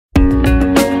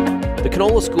The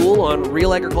Canola School on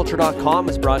RealAgriculture.com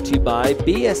is brought to you by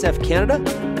BASF Canada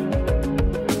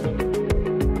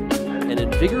and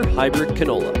Invigor Hybrid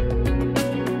Canola.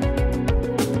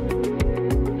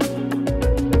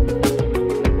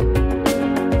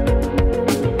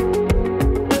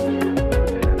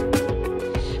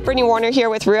 Brittany Warner here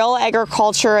with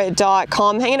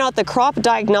RealAgriculture.com, hanging out at the Crop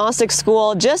Diagnostic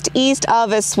School just east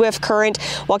of Swift Current.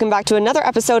 Welcome back to another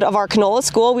episode of our Canola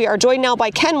School. We are joined now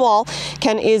by Ken Wall.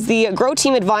 Ken is the Grow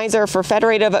Team Advisor for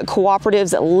Federated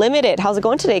Co-operatives Ltd. How's it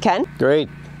going today, Ken? Great.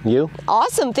 You?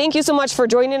 Awesome. Thank you so much for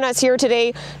joining us here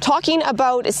today, talking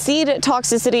about seed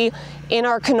toxicity in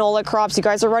our canola crops. You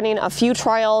guys are running a few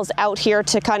trials out here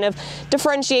to kind of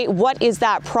differentiate what is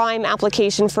that prime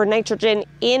application for nitrogen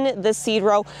in the seed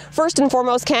row. First and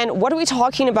foremost, Ken, what are we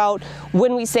talking about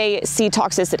when we say seed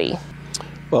toxicity?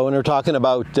 Well, when we're talking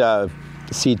about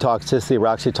seed toxicity, we're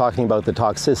actually talking about the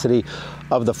toxicity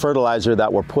of the fertilizer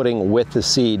that we're putting with the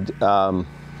seed.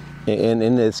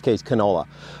 In this case, canola.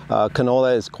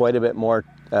 Canola is quite a bit more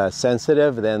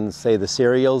sensitive than, say, the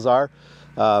cereals are.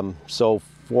 So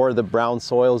for the brown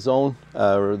soil zone,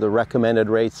 the recommended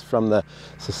rates from the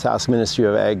Saskatchewan Ministry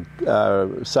of Ag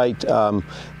site,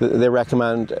 they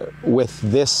recommend with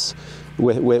this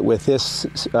row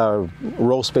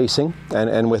spacing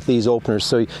and with these openers.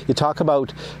 So you talk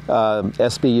about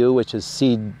SBU, which is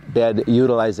seed bed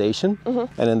utilization,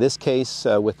 and in this case,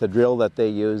 with the drill that they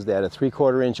used, they had a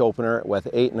 3/4 inch opener with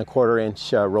 8 1/4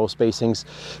 inch row spacings.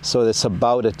 So it's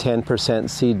about a 10%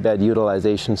 seed bed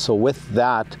utilization. So with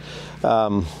that,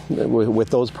 with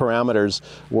those parameters,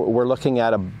 we're looking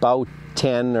at about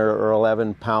 10 or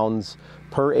 11 pounds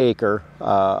per acre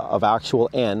of actual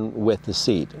N with the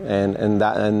seed, and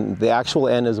the actual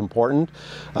N is important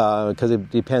because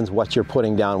it depends what you're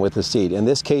putting down with the seed. In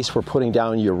this case, we're putting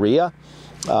down urea.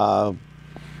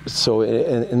 So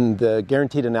in the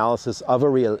guaranteed analysis of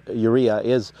urea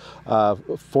is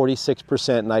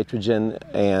 46% nitrogen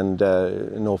and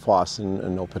no phos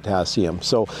and no potassium.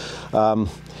 So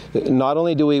not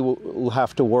only do we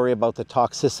have to worry about the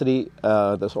toxicity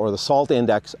or the salt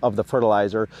index of the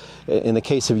fertilizer, in the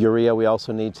case of urea, we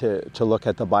also need to look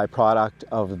at the byproduct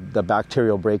of the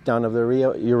bacterial breakdown of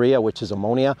the urea, which is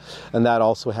ammonia, and that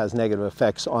also has negative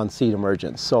effects on seed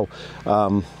emergence. So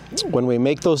when we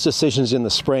make those decisions in the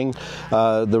spring,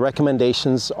 the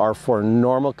recommendations are for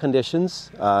normal conditions.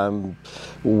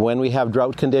 When we have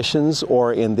drought conditions,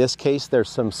 or in this case, there's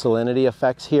some salinity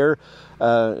effects here,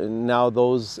 now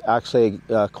those actually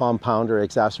compound or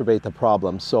exacerbate the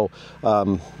problem. So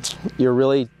you're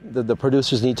really, the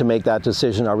producers need to make that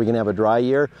decision. Are we going to have a dry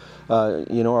year?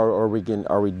 Are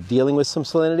we dealing with some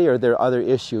salinity, or are there other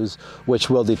issues which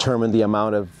will determine the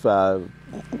amount of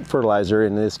fertilizer,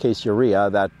 in this case urea,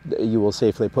 that you will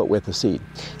safely put with the seed?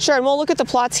 Sure, and we'll look at the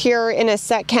plots here in a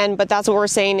sec, Ken, but that's what we're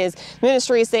saying is the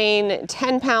ministry is saying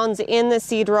 10 pounds in the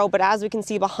seed row, but as we can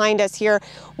see behind us here,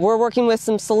 we're working with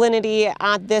some salinity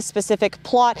at this specific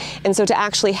plot, and so to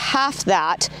actually half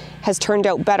that has turned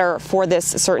out better for this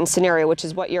certain scenario, which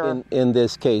is what you're... In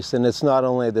this case, and it's not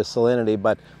only the salinity,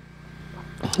 but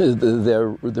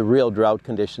the real drought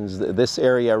conditions. This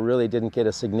area really didn't get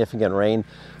a significant rain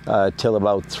till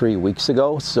about 3 weeks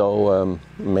ago, so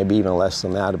maybe even less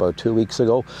than that, about 2 weeks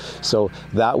ago. So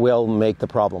that will make the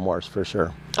problem worse for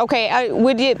sure. Okay,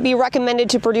 would it be recommended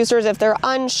to producers, if they're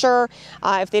unsure,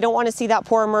 if they don't want to see that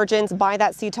poor emergence by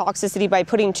that seed toxicity by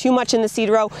putting too much in the seed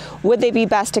row, would they be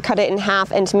best to cut it in half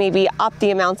and to maybe up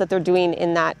the amounts that they're doing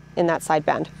in that side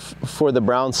band? For the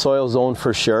brown soil zone,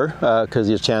 for sure, because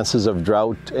your chances of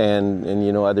drought and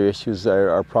other issues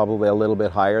are probably a little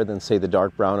bit higher than, say, the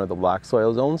dark brown or the black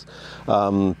soil zones.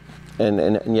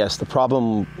 And yes, the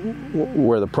problem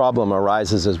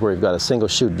arises is where you've got a single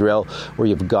shoot drill where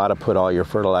you've got to put all your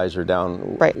fertilizer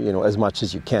down, right, as much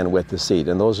as you can with the seed.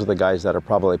 And those are the guys that are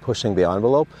probably pushing the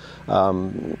envelope.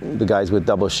 The guys with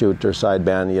double shoot or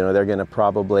sideband, they're going to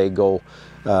probably go,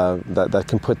 that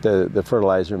can put the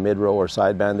fertilizer mid-row or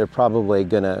sideband, they're probably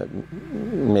going to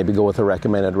maybe go with the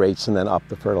recommended rates and then up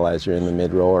the fertilizer in the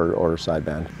mid-row or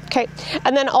sideband. Okay,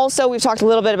 and then also we've talked a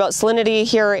little bit about salinity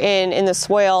here in the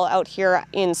soil out here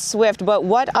in Swift, but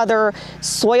what other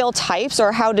soil types,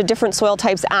 or how do different soil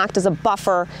types act as a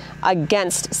buffer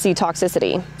against seed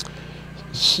toxicity?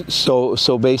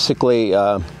 So basically,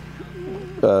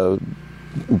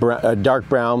 dark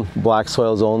brown, black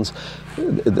soil zones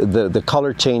the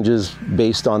color changes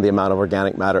based on the amount of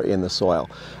organic matter in the soil,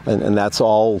 and that's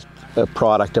all a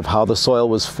product of how the soil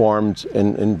was formed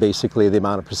and basically the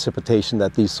amount of precipitation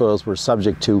that these soils were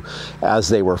subject to as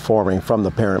they were forming from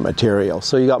the parent material.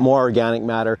 So you got more organic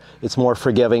matter, it's more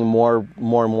forgiving, more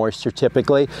moisture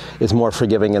typically, it's more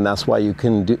forgiving, and that's why you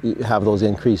can have those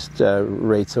increased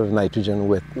rates of nitrogen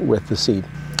with the seed.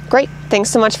 Great. Thanks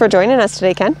so much for joining us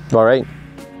today, Ken. All right.